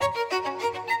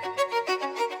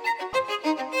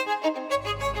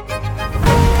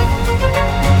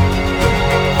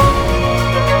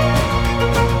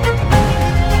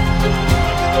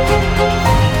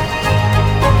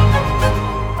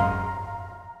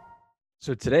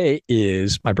So today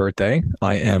is my birthday.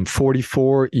 I am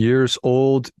 44 years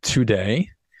old today.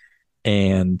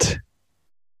 And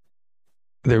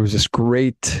there was this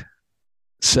great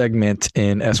segment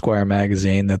in Esquire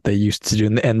magazine that they used to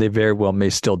do, and they very well may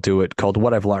still do it, called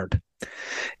What I've Learned.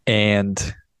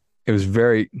 And it was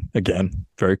very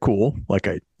cool, like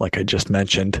I just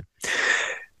mentioned.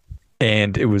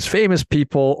 And it was famous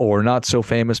people or not so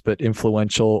famous, but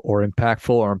influential or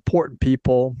impactful or important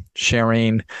people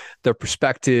sharing their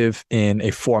perspective in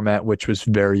a format which was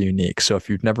very unique. So if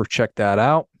you've never checked that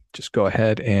out, just go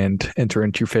ahead and enter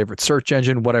into your favorite search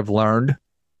engine, What I've Learned,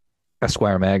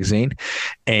 Esquire magazine,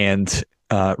 and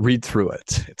read through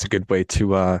it. It's a good way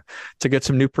to get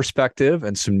some new perspective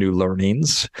and some new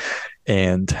learnings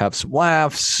and have some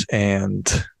laughs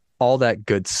and all that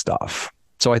good stuff.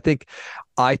 So I think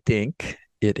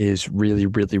it is really,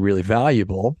 really, really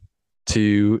valuable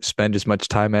to spend as much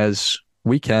time as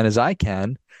I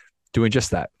can, doing just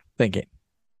that, thinking.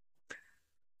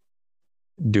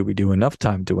 Do we do enough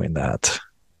time doing that?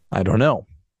 I don't know.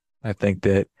 I think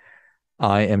that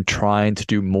I am trying to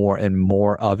do more and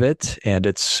more of it, and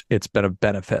it's been a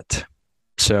benefit.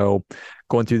 So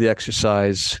going through the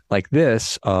exercise like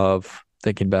this of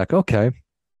thinking back, okay,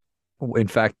 in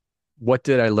fact, what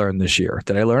did I learn this year?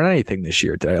 Did I learn anything this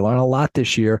year? Did I learn a lot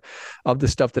this year? Of the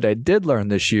stuff that I did learn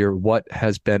this year, what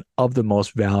has been of the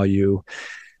most value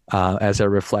as I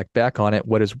reflect back on it?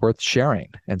 What is worth sharing?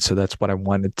 And so that's what I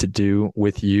wanted to do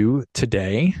with you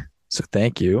today. So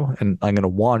thank you. And I'm going to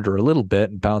wander a little bit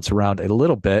and bounce around a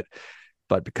little bit.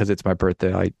 But because it's my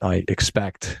birthday, I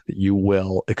expect that you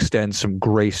will extend some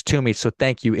grace to me. So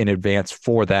thank you in advance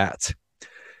for that.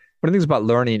 One of the things about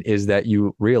learning is that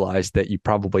you realize that you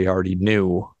probably already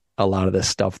knew a lot of the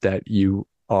stuff that you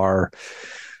are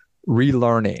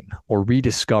relearning or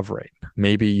rediscovering.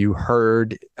 Maybe you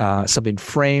heard something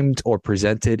framed or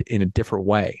presented in a different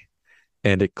way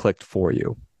and it clicked for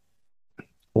you.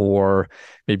 Or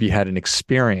maybe you had an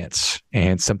experience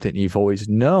and something you've always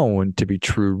known to be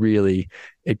true, really,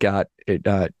 it got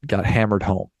hammered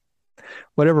home.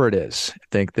 Whatever it is, I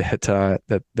think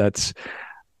that's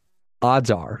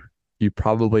odds are you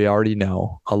probably already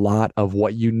know a lot of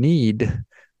what you need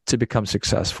to become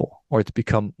successful or to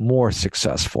become more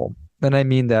successful. And I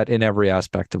mean that in every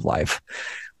aspect of life,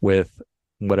 with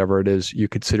whatever it is you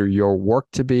consider your work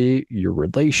to be, your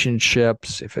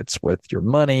relationships, if it's with your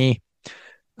money,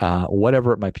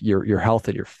 whatever it might be, your health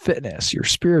and your fitness, your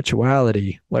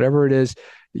spirituality, whatever it is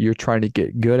you're trying to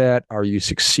get good at. Are you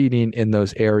succeeding in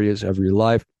those areas of your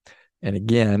life? And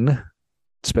again,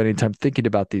 spending time thinking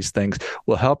about these things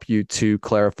will help you to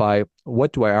clarify,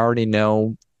 what do I already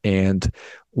know and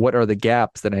what are the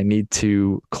gaps that I need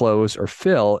to close or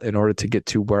fill in order to get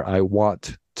to where I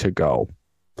want to go.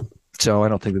 So I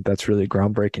don't think that that's really a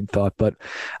groundbreaking thought, but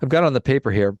I've got it on the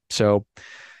paper here. So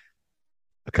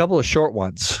a couple of short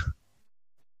ones.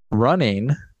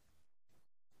 Running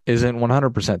isn't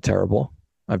 100% terrible,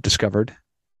 I've discovered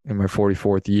in my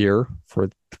 43rd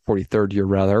year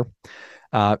rather.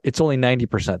 It's only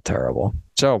 90% terrible.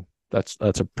 So that's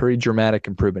a pretty dramatic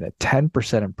improvement, a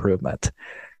 10% improvement.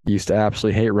 Used to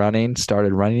absolutely hate running,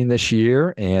 started running this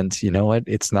year, and you know what?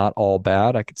 It's not all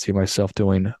bad. I could see myself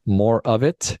doing more of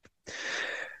it.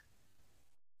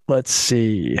 Let's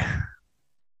see.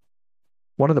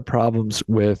 One of the problems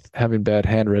with having bad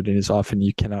handwriting is often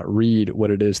you cannot read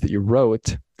what it is that you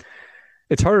wrote.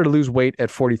 It's harder to lose weight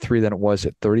at 43 than it was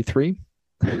at 33.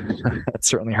 It's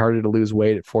certainly harder to lose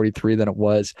weight at 43 than it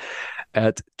was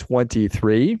at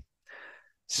 23.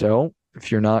 So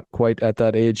if you're not quite at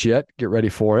that age yet, get ready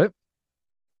for it.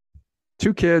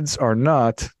 2 kids are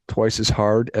not twice as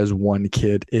hard as 1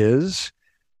 kid is.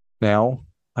 Now,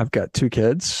 I've got 2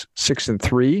 kids, 6 and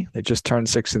 3. They just turned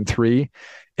 6 and 3.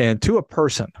 And to a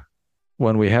person,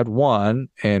 when we had one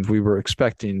and we were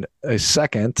expecting a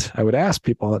second, I would ask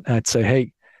people, and I'd say,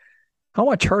 hey, how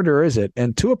much harder is it?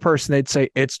 And to a person, they'd say,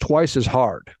 it's twice as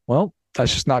hard. Well,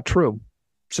 that's just not true.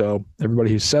 So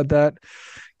everybody who said that,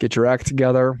 get your act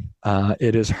together.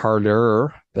 It is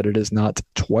harder, but it is not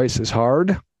twice as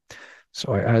hard.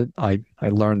 So I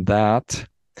learned that.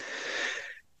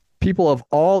 People of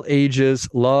all ages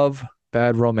love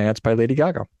Bad Romance by Lady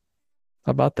Gaga. How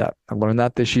about that? I learned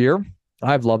that this year.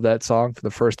 I've loved that song for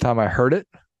the first time I heard it.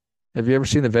 Have you ever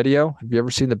seen the video? Have you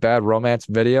ever seen the Bad Romance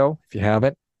video? If you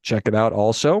haven't, check it out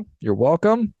also. You're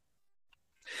welcome.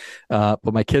 But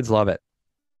my kids love it.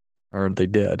 Or they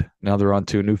did. Now they're on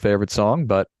to a new favorite song,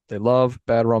 but they love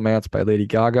Bad Romance by Lady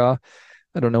Gaga.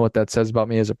 I don't know what that says about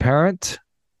me as a parent.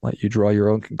 Let you draw your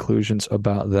own conclusions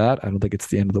about that. I don't think it's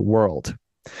the end of the world.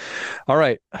 All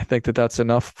right. I think that that's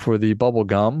enough for the bubble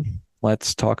gum.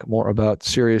 let's talk more about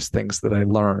serious things that I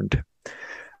learned.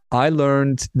 I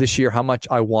learned this year how much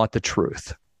I want the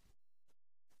truth.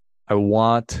 I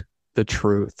want the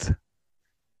truth.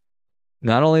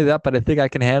 Not only that, but I think I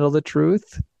can handle the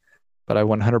truth, but I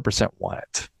 100% want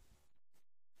it.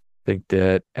 I think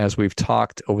that as we've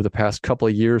talked over the past couple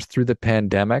of years through the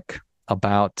pandemic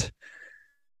about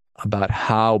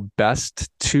how best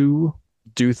to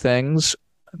do things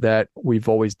that we've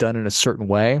always done in a certain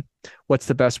way, what's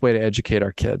the best way to educate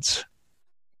our kids?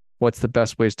 What's the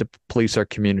best ways to police our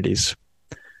communities?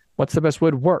 What's the best way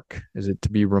to work? Is it to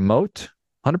be remote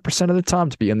 100% of the time,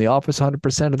 to be in the office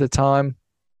 100% of the time?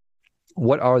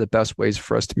 What are the best ways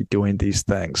for us to be doing these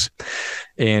things?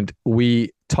 And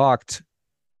we talked,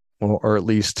 or at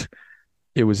least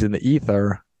it was in the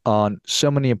ether, on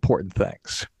so many important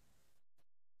things.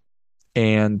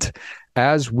 And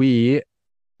as we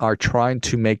are trying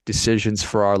to make decisions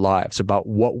for our lives about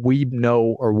what we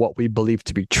know or what we believe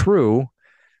to be true,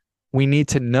 we need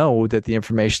to know that the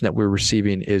information that we're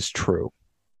receiving is true.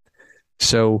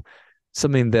 So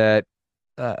something that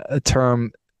a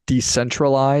term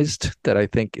decentralized that I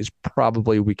think is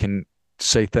probably, we can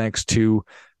say thanks to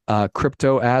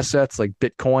crypto assets like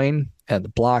Bitcoin and the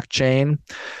blockchain,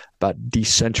 about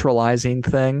decentralizing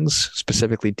things,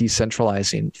 specifically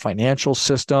decentralizing financial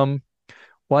system.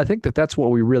 Well, I think that that's what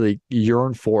we really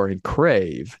yearn for and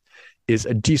crave, is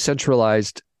a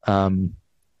decentralized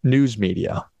news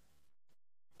media.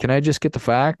 Can I just get the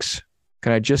facts?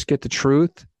 Can I just get the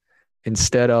truth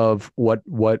instead of what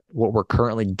we're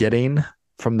currently getting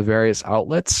from the various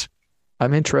outlets?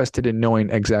 I'm interested in knowing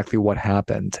exactly what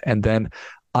happened, and then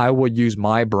I will use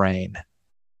my brain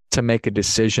to make a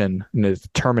decision and a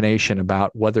determination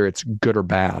about whether it's good or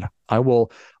bad. I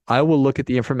will look at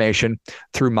the information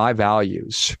through my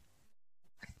values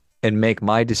and make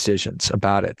my decisions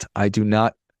about it. I do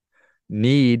not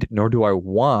need, nor do I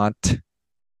want,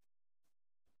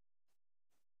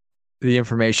 the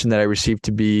information that I receive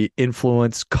to be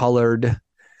influenced, colored,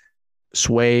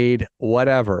 swayed,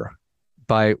 whatever,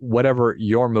 by whatever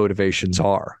your motivations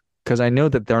are, because I know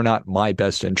that they're not my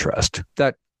best interest.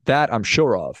 That I'm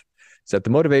sure of, is that the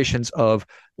motivations of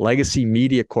legacy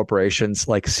media corporations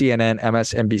like CNN,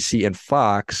 MSNBC, and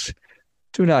Fox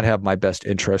do not have my best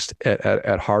interest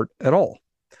at heart at all.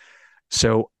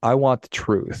 So I want the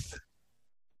truth.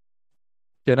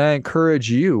 And I encourage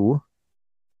you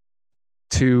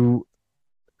to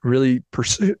really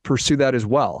pursue that as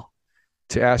well,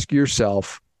 to ask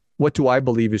yourself, what do I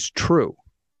believe is true?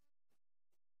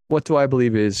 What do I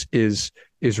believe is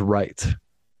right?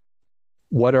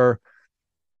 What are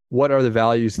the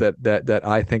values that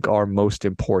I think are most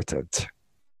important?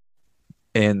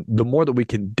 And the more that we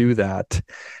can do that,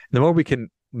 the more we can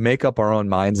make up our own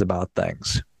minds about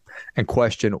things and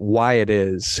question why it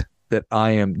is that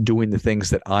I am doing the things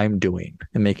that I'm doing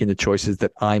and making the choices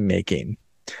that I'm making.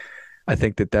 I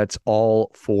think that that's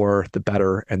all for the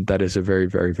better, and that is a very,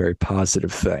 very, very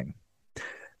positive thing.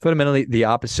 Fundamentally, the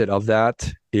opposite of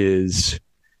that is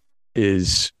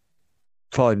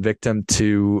falling victim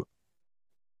to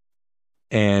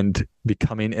and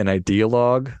becoming an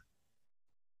ideologue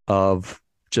of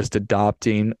just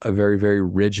adopting a very, very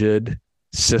rigid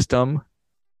system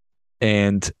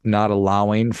and not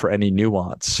allowing for any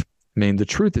nuance. I mean, the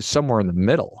truth is somewhere in the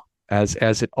middle, as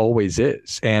it always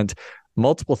is. And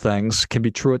multiple things can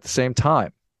be true at the same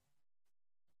time.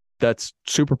 That's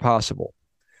super possible.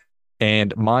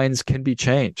 And minds can be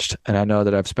changed. And I know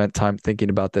that I've spent time thinking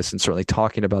about this and certainly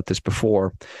talking about this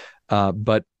before.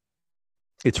 But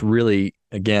it's really,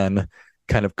 again,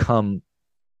 kind of come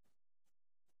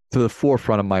to the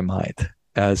forefront of my mind,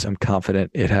 as I'm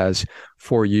confident it has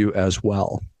for you as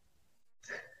well.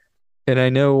 And I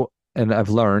know, and I've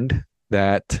learned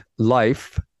that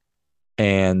life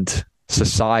and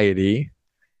society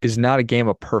is not a game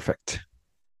of perfect.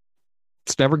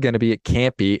 It's never going to be. It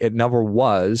can't be. It never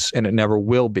was, and it never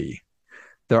will be.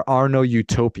 There are no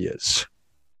utopias.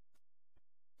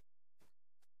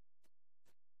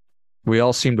 We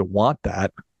all seem to want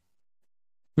that.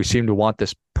 We seem to want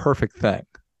this perfect thing,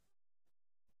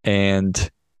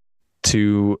 and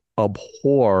to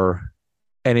abhor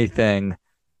anything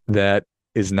that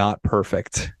is not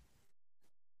perfect,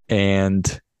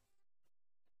 and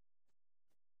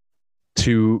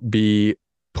to be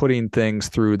putting things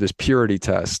through this purity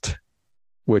test,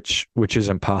 which is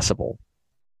impossible.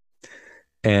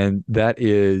 And that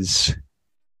is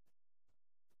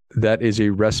a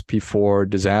recipe for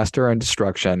disaster and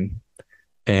destruction.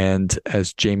 And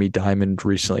as Jamie Dimon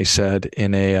recently said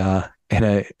in a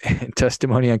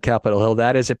testimony on Capitol Hill,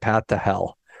 that is a path to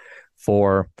hell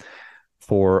for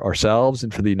for ourselves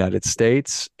and for the United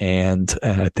States, and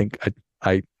I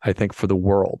think for the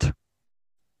world.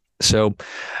 So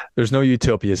there's no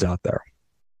utopias out there.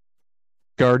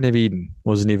 Garden of Eden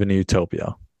wasn't even a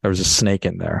utopia. There was a snake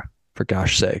in there, for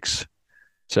gosh sakes.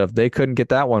 So if they couldn't get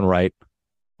that one right,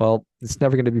 well, it's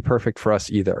never going to be perfect for us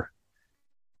either.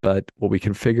 But what we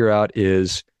can figure out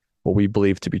is what we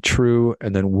believe to be true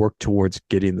and then work towards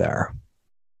getting there.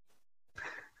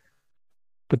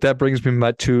 But that brings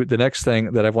me to the next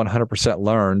thing that I've 100%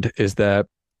 learned is that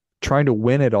trying to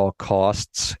win at all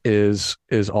costs is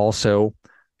also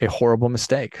a horrible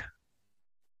mistake.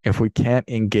 If we can't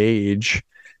engage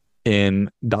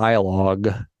in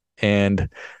dialogue and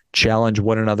challenge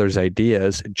one another's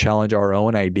ideas and challenge our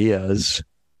own ideas,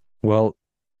 well,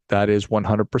 that is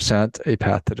 100% a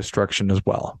path to destruction as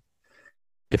well.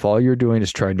 If all you're doing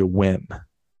is trying to win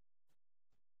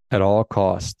at all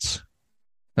costs,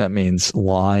 that means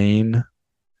lying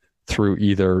through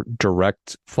either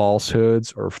direct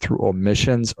falsehoods or through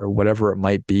omissions or whatever it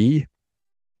might be.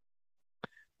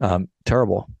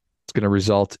 Terrible. It's going to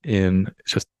result in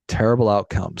just terrible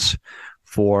outcomes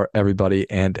for everybody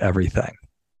and everything.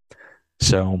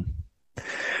 So,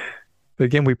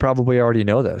 again, we probably already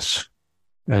know this.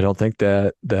 I don't think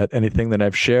that anything that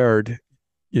I've shared,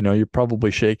 you're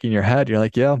probably shaking your head. You're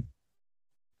like, yeah,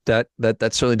 that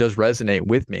certainly does resonate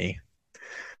with me.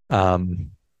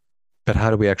 But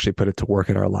how do we actually put it to work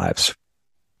in our lives?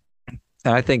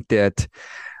 And I think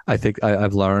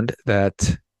I've learned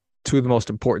that two of the most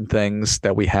important things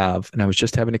that we have, and I was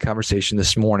just having a conversation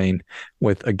this morning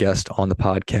with a guest on the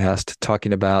podcast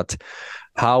talking about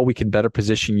how we can better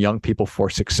position young people for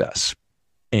success.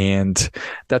 And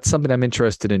that's something I'm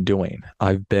interested in doing.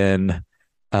 I've been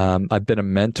a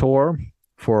mentor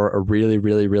for a really,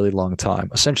 really, really long time,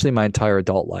 essentially my entire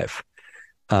adult life.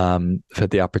 I've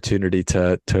had the opportunity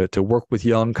to work with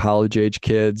young college-age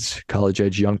kids,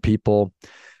 college-age young people,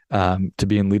 to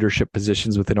be in leadership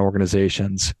positions within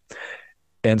organizations.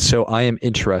 And so I am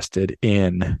interested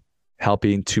in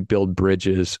helping to build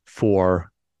bridges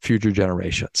for future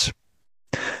generations.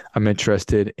 I'm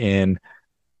interested in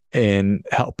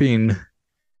helping.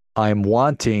 I'm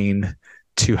wanting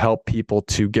to help people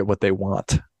to get what they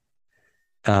want.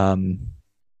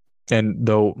 And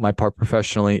though my part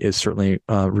professionally is certainly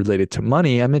related to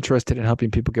money, I'm interested in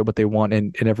helping people get what they want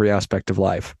in every aspect of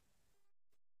life.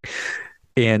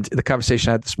 And the conversation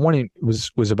I had this morning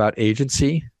was about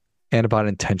agency and about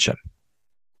intention.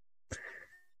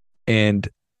 And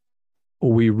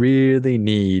we really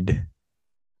need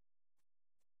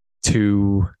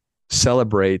to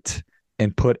celebrate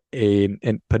and put an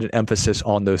emphasis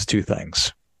on those two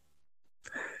things.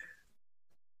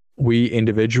 We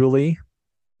individually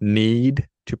need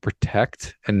to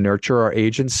protect and nurture our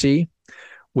agency,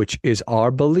 which is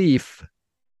our belief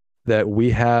that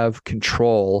we have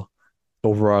control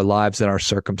over our lives and our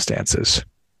circumstances.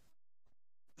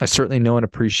 I certainly know and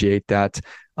appreciate that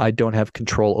I don't have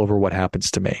control over what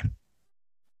happens to me.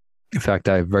 In fact,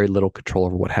 I have very little control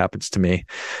over what happens to me,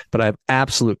 but I have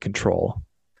absolute control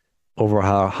over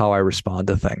how I respond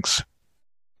to things.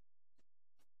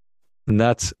 And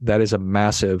that is a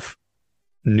massive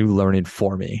new learning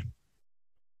for me.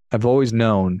 I've always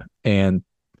known the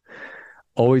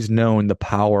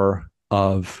power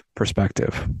of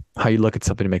perspective. How you look at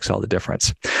something makes all the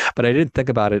difference. But I didn't think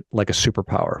about it like a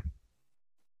superpower.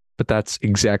 But that's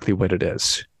exactly what it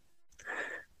is.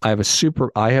 I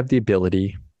have the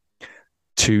ability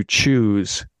to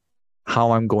choose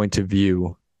how I'm going to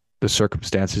view the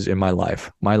circumstances in my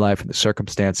life and the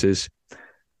circumstances.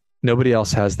 Nobody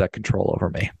else has that control over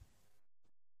me.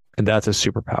 And that's a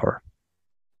superpower.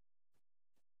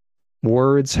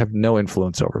 Words have no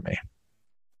influence over me.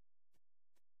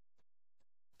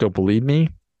 Don't believe me?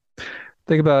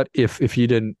 Think about if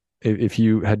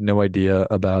you had no idea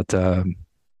about a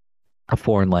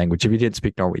foreign language, if you didn't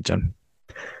speak Norwegian,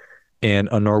 and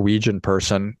a Norwegian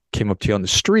person came up to you on the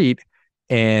street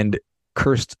and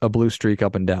cursed a blue streak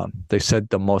up and down. They said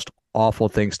the most awful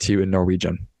things to you in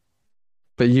Norwegian,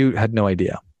 but you had no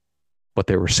idea what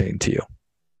they were saying to you.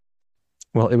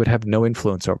 Well, it would have no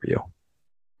influence over you.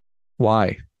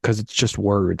 Why? Because it's just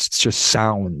words. It's just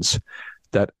sounds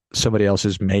that somebody else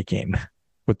is making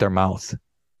with their mouth.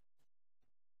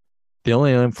 The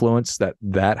only influence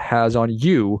that has on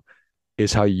you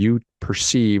is how you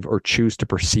perceive or choose to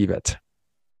perceive it.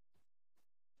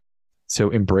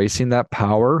 So embracing that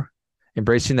power,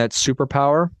 embracing that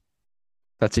superpower,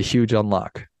 that's a huge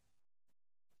unlock.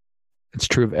 It's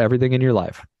true of everything in your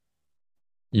life.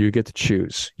 You get to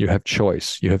choose. You have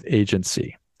choice. You have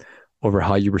agency over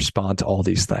how you respond to all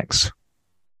these things.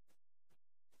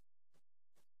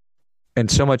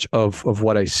 so much of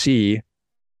what I see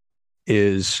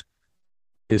is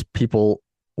people,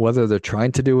 whether they're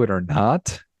trying to do it or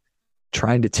not,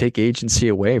 trying to take agency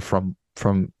away from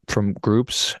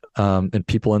groups and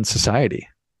people in society,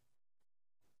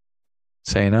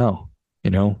 saying, "Oh,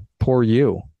 poor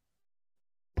you,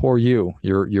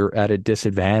 you're at a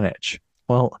disadvantage."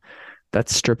 Well,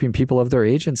 that's stripping people of their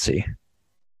agency.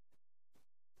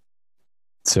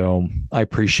 So I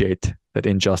appreciate that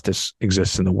injustice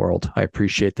exists in the world. I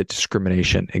appreciate that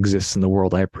discrimination exists in the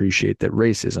world. I appreciate that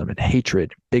racism and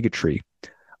hatred, bigotry,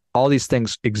 all these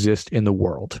things exist in the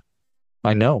world.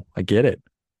 I know, I get it.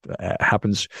 It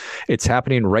happens. It's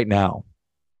happening right now.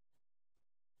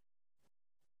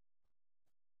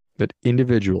 But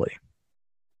individually,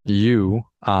 you,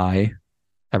 I,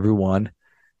 everyone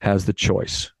has the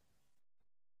choice.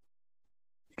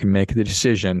 You can make the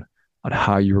decision on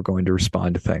how you're going to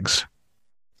respond to things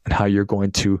and how you're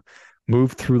going to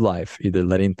move through life, either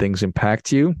letting things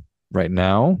impact you right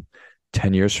now,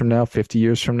 10 years from now, 50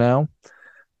 years from now,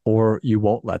 or you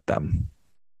won't let them.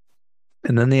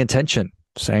 And then the intention,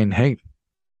 saying, hey,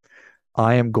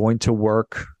 I am going to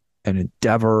work and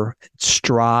endeavor,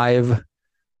 strive,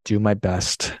 do my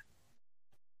best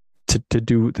to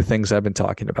do the things I've been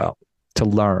talking about, to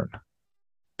learn,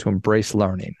 to embrace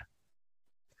learning.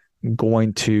 I'm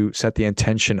going to set the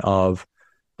intention of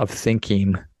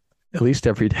thinking at least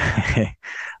every day.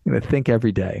 I'm going to think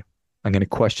every day. I'm going to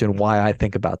question why I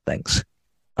think about things.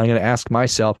 I'm going to ask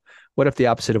myself, what if the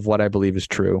opposite of what I believe is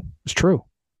true is true?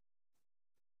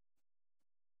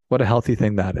 What a healthy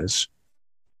thing that is.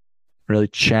 Really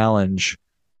challenge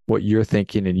what you're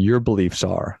thinking and your beliefs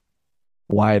are,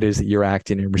 why it is that you're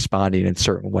acting and responding in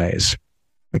certain ways.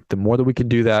 Like, the more that we can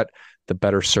do that, the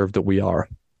better served that we are.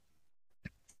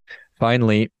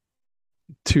 Finally,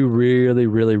 two really,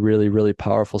 really, really, really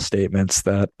powerful statements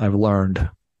that I've learned.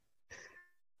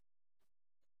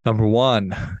 Number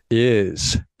one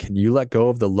is, can you let go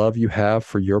of the love you have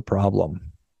for your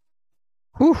problem?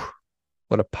 Whew,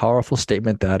 what a powerful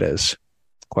statement that is.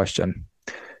 Question.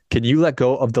 Can you let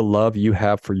go of the love you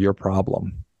have for your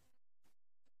problem?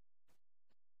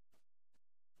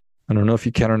 I don't know if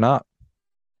you can or not.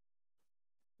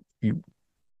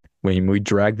 When we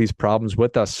drag these problems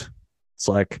with us, it's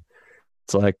like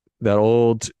that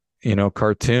old,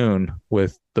 cartoon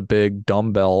with the big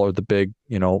dumbbell or the big,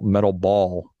 metal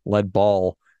ball, lead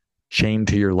ball chained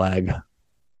to your leg.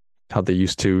 How they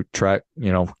used to track,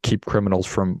 keep criminals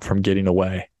from getting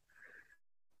away.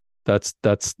 That's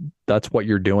what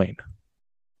you're doing.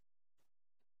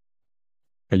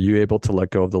 Are you able to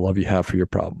let go of the love you have for your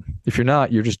problem? If you're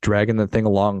not, you're just dragging the thing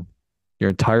along your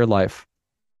entire life.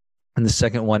 And the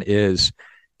second one is,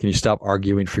 can you stop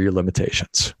arguing for your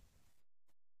limitations?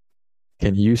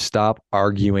 Can you stop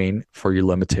arguing for your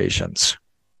limitations?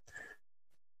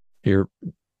 The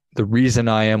reason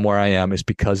I am where I am is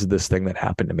because of this thing that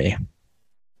happened to me.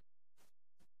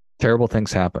 Terrible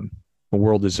things happen. The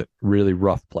world is a really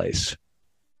rough place.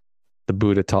 The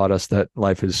Buddha taught us that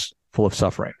life is full of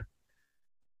suffering.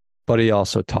 But he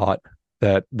also taught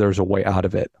that there's a way out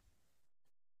of it.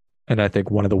 And I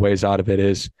think one of the ways out of it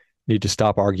is you need to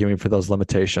stop arguing for those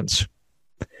limitations.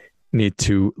 You need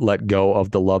to let go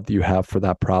of the love that you have for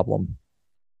that problem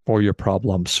or your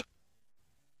problems,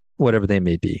 whatever they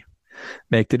may be.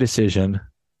 Make the decision.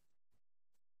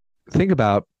 Think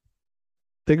about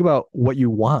what you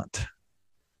want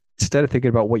instead of thinking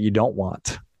about what you don't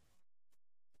want.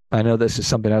 I know this is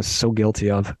something I was so guilty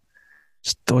of.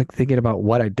 Just thinking about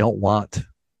what I don't want.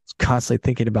 Constantly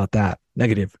thinking about that.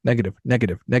 Negative, negative,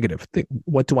 negative, negative.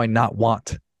 What do I not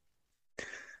want?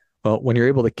 Well, when you're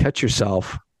able to catch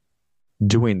yourself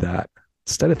doing that,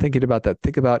 instead of thinking about that,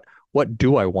 think about, what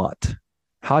do I want?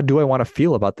 How do I want to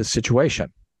feel about this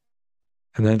situation?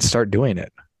 And then start doing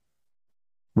it.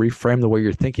 Reframe the way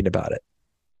you're thinking about it.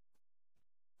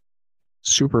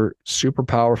 Super, super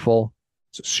powerful.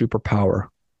 It's a superpower,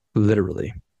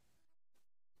 literally.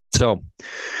 So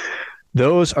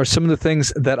those are some of the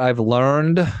things that I've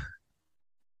learned.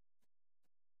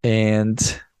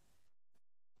 And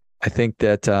I think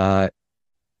that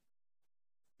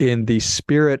in the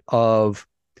spirit of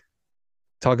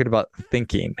talking about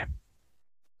thinking,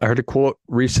 I heard a quote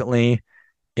recently,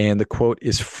 and the quote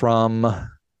is from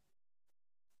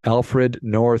Alfred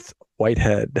North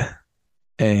Whitehead.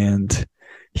 And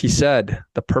he said,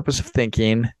 the purpose of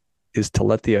thinking is to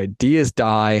let the ideas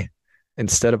die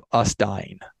instead of us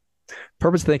dying.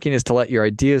 Purpose of thinking is to let your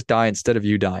ideas die instead of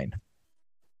you dying.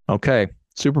 Okay,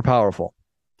 super powerful.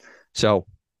 So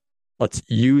let's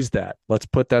use that. Let's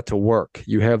put that to work.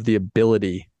 You have the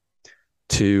ability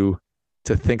to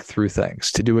think through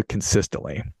things, to do it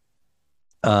consistently.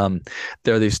 Um,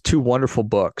 there are these two wonderful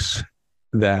books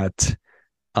that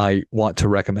I want to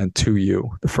recommend to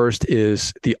you. The first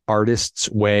is The Artist's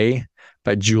Way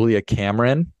by Julia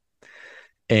Cameron.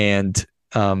 And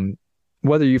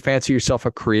whether you fancy yourself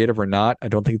a creative or not, I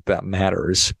don't think that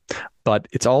matters. But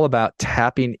it's all about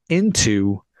tapping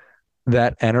into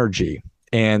that energy.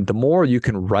 And the more you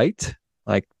can write,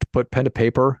 like put pen to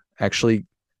paper, actually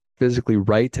physically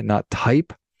write and not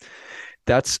type,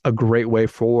 that's a great way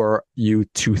for you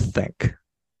to think.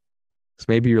 So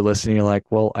maybe you're listening, you're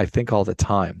like, well, I think all the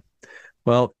time.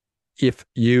 Well,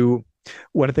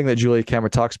 one thing that Julia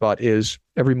Cameron talks about is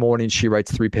every morning she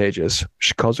writes 3 pages.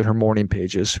 She calls it her morning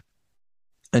pages.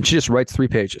 And she just writes 3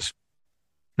 pages,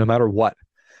 no matter what.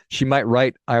 She might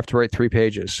write, I have to write 3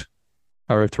 pages.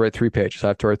 I have to write 3 pages. I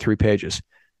have to write 3 pages.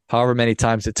 However many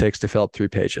times it takes to fill up 3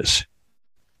 pages.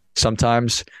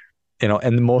 Sometimes,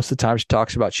 and most of the time she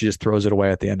talks about, she just throws it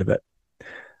away at the end of it.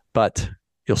 But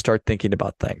you'll start thinking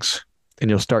about things, and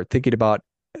you'll start thinking about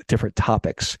different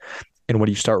topics. And when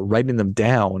you start writing them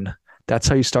down, that's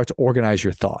how you start to organize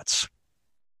your thoughts.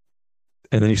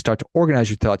 And then you start to organize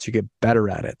your thoughts, you get better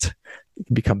at it. You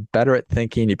become better at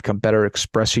thinking, you become better at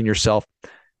expressing yourself.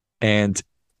 And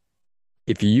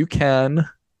if you can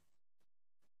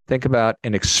think about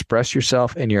and express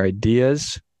yourself and your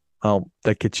ideas,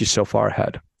 that gets you so far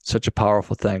ahead. Such a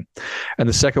powerful thing. And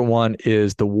the second one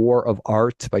is The War of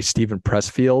Art by Steven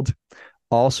Pressfield.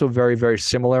 Also very, very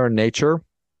similar in nature,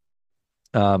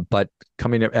 but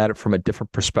coming at it from a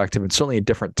different perspective and certainly a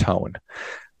different tone.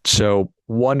 So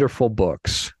wonderful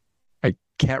books. I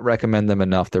can't recommend them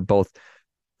enough. They're both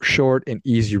short and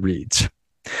easy reads.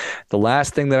 The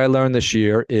last thing that I learned this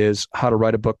year is how to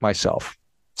write a book myself.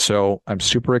 So I'm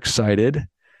super excited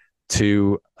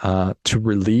to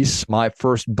release my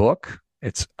first book.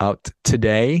 It's out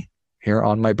today here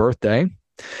on my birthday,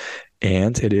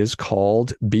 and it is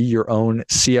called Be Your Own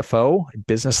CFO, a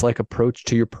business-like approach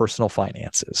to your personal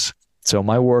finances. So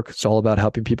my work is all about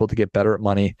helping people to get better at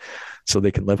money so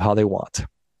they can live how they want.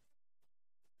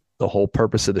 The whole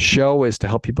purpose of the show is to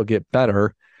help people get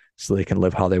better so they can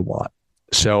live how they want.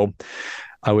 So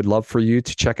I would love for you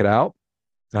to check it out.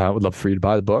 I would love for you to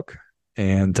buy the book.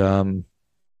 And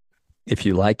if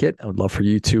you like it, I would love for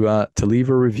you to leave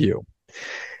a review.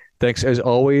 Thanks, as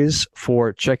always,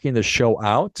 for checking the show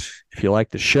out. If you like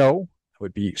the show, I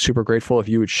would be super grateful if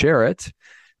you would share it.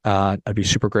 I'd be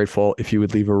super grateful if you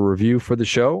would leave a review for the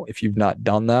show if you've not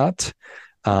done that.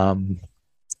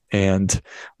 And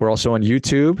we're also on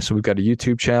YouTube. So we've got a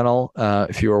YouTube channel,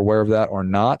 if you're aware of that or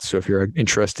not. So if you're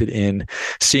interested in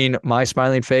seeing my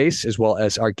smiling face as well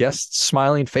as our guests'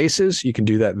 smiling faces, you can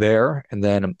do that there. And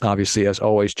then obviously, as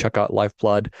always, check out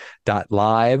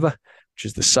lifeblood.live, which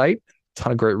is the site. A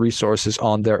ton of great resources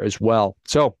on there as well.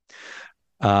 So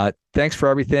thanks for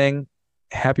everything.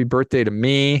 Happy birthday to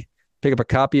me. Pick up a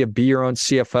copy of Be Your Own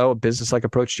CFO, a business-like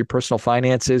approach to your personal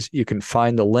finances. You can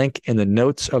find the link in the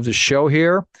notes of the show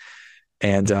here.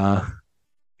 And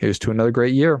here's to another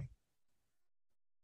great year.